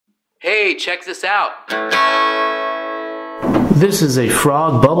Hey, check this out. This is a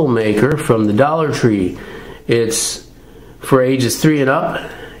frog bubble maker from the Dollar Tree. It's for ages 3 and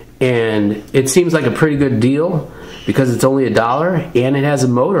up, and it seems like a pretty good deal because it's only $1 and it has a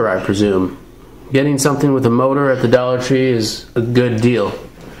motor, I presume. Getting something with a motor at the Dollar Tree is a good deal. Do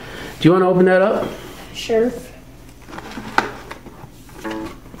you want to open that up? Sure.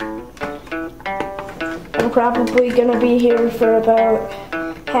 I'm probably going to be here for about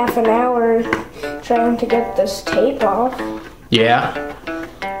half an hour trying to get this tape off. Yeah.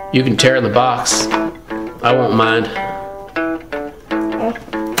 You can tear the box. I won't mind.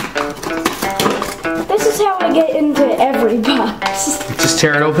 This is how I get into every box. Just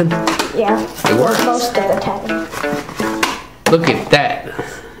tear it open? Yeah. It works. Most of the time. Look at that.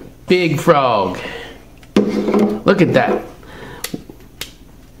 Big frog. Look at that.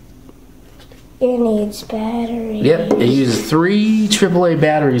 It needs batteries. Yep, it uses 3 AAA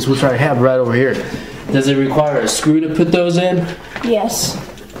batteries, which I have right over here. Does it require a screw to put those in? Yes.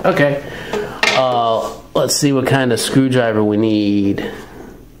 Okay. Let's see what kind of screwdriver we need.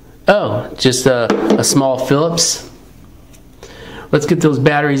 Oh, just a small Phillips. Let's get those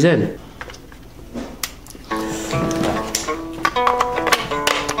batteries in.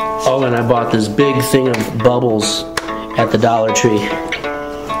 Oh, and I bought this big thing of bubbles at the Dollar Tree.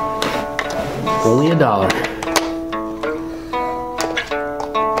 Only $1.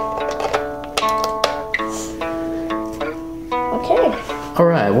 Okay.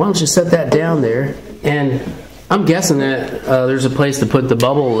 Alright, why don't you set that down there? And I'm guessing that there's a place to put the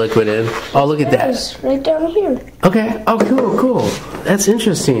bubble liquid in. Oh, look at that. It's right down here. Okay. Oh, cool, cool. That's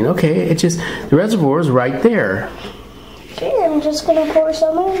interesting. Okay, the reservoir is right there. Okay, I'm just going to pour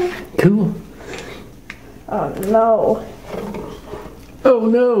some in. Cool. Oh, no. Oh,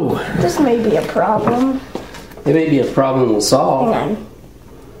 no. This may be a problem. It may be a problem we'll solve. Hang on.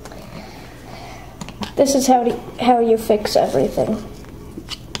 This is how you fix everything.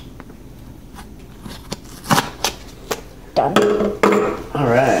 Done. All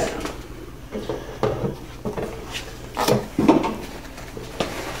right.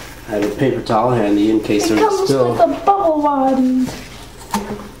 I have a paper towel handy in case there's a spill. It comes with a bubble wand.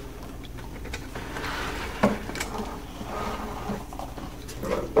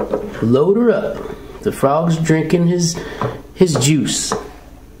 Load her up. The frog's drinking his juice.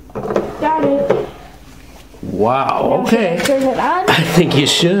 Got it. Wow. Now Okay. should I turn it on? I think you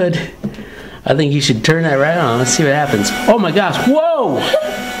should. I think you should turn that right on. Let's see what happens. Oh my gosh! Whoa!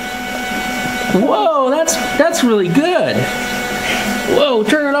 Whoa! That's really good. Whoa!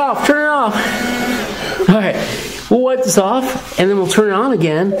 Turn it off! Turn it off! All right. We'll wipe this off, and then we'll turn it on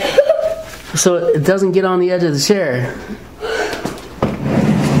again, so it doesn't get on the edge of the chair.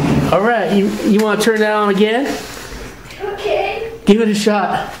 All right. You want to turn that on again? Okay. Give it a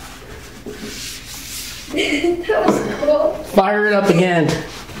shot. That was cool. Fire it up again.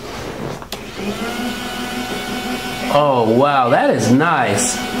 Oh, wow, that is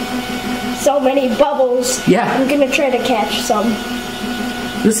nice. So many bubbles. Yeah. I'm gonna try to catch some.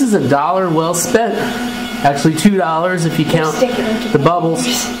 This is $1 well spent. Actually, $2 if you count the bubbles.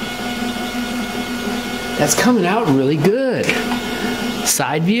 That's coming out really good.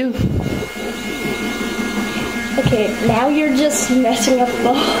 Side view. Okay, now you're just messing up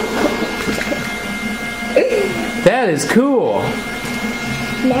the That is cool.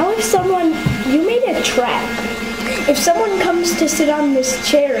 Now you made a trap. If someone comes to sit on this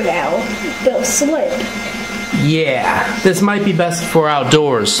chair now, they'll slip. Yeah, this might be best for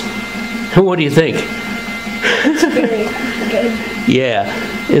outdoors. What do you think? It's very good. Yeah.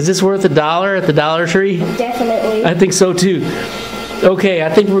 Is this worth $1 at the Dollar Tree? Definitely. I think so too. Okay, I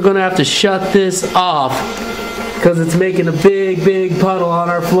think we're going to have to shut this off because it's making a big puddle on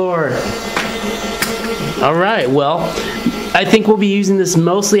our floor. All right, well, I think we'll be using this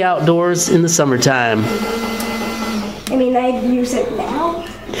mostly outdoors in the summertime. I mean, I'd use it now.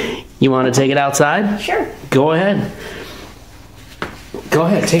 You want to take it outside? Sure. Go ahead. Go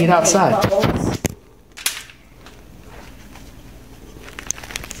ahead, take it outside. Bubbles.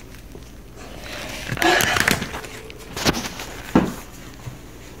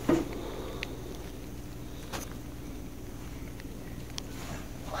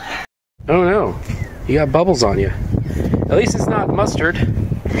 Oh no, you got bubbles on you. At least it's not mustard.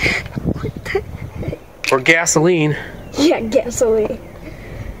 Or gasoline. Yeah, gasoline.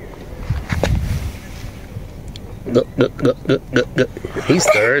 Look. He's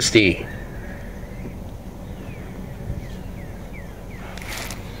thirsty.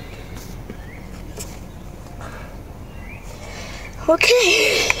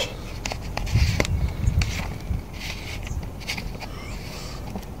 Okay.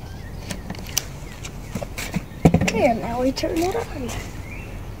 And now we turn it on.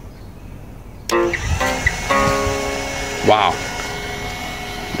 Wow.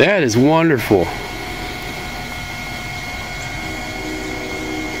 That is wonderful.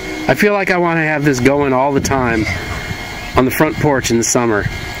 I feel like I want to have this going all the time on the front porch in the summer.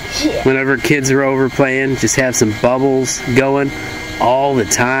 Yeah. Whenever kids are over playing, just have some bubbles going all the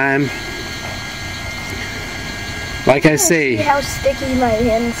time. Like I say, see how sticky my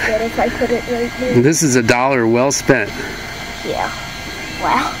hands get if I put it right here. this is $1 well spent. Yeah.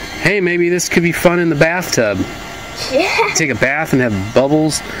 Wow. Hey, maybe this could be fun in the bathtub. Yeah. Take a bath and have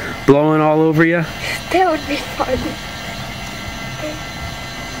bubbles blowing all over you. That would be fun.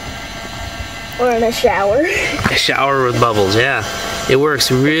 Or in a shower. A shower with bubbles, yeah. It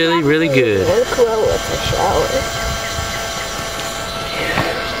works really, really good. Work well with a shower.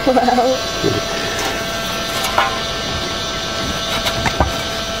 Wow.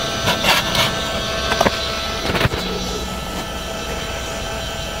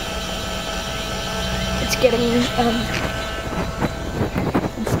 It's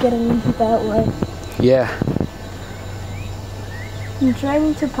getting that way. Yeah. I'm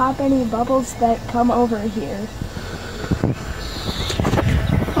trying to pop any bubbles that come over here.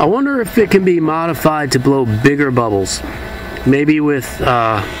 I wonder if it can be modified to blow bigger bubbles. Maybe with,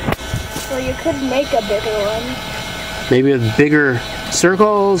 Well, you could make a bigger one. maybe with bigger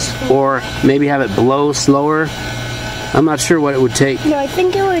circles, or maybe have it blow slower. I'm not sure what it would take. No, I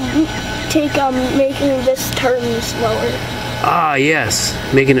think it would take making this turn slower. Ah, yes,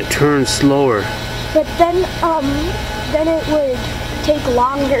 making it turn slower. But then it would take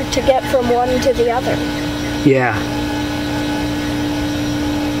longer to get from one to the other. Yeah.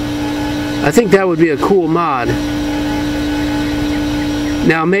 I think that would be a cool mod.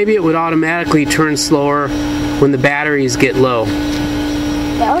 Now, maybe it would automatically turn slower when the batteries get low.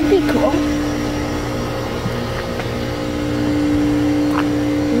 That would be cool.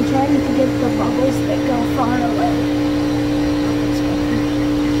 I'm trying to get the bubbles that go far away.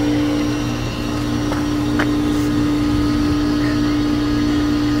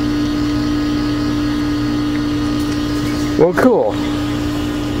 Well, cool.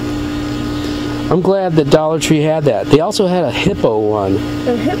 I'm glad that Dollar Tree had that. They also had a Hippo one.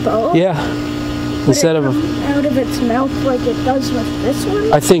 The Hippo? Yeah. Instead of out of its mouth like it does with this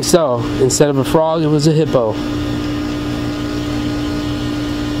one? I think so. Instead of a frog, it was a hippo.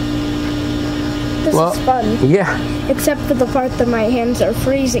 This is fun. Yeah. Except for the part that my hands are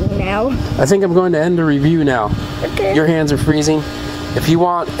freezing now. I think I'm going to end the review now. Okay. Your hands are freezing. If you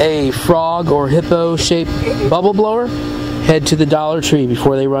want a frog or hippo shaped bubble blower, head to the Dollar Tree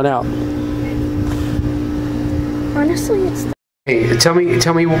before they run out. Honestly, it's... Hey, tell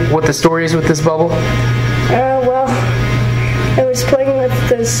me what the story is with this bubble. Well, I was playing with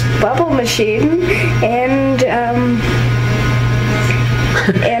this bubble machine, and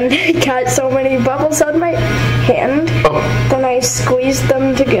and I got so many bubbles on my hand. Oh. Then I squeezed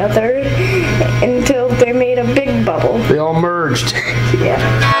them together until they made a big bubble. They all merged. Yeah.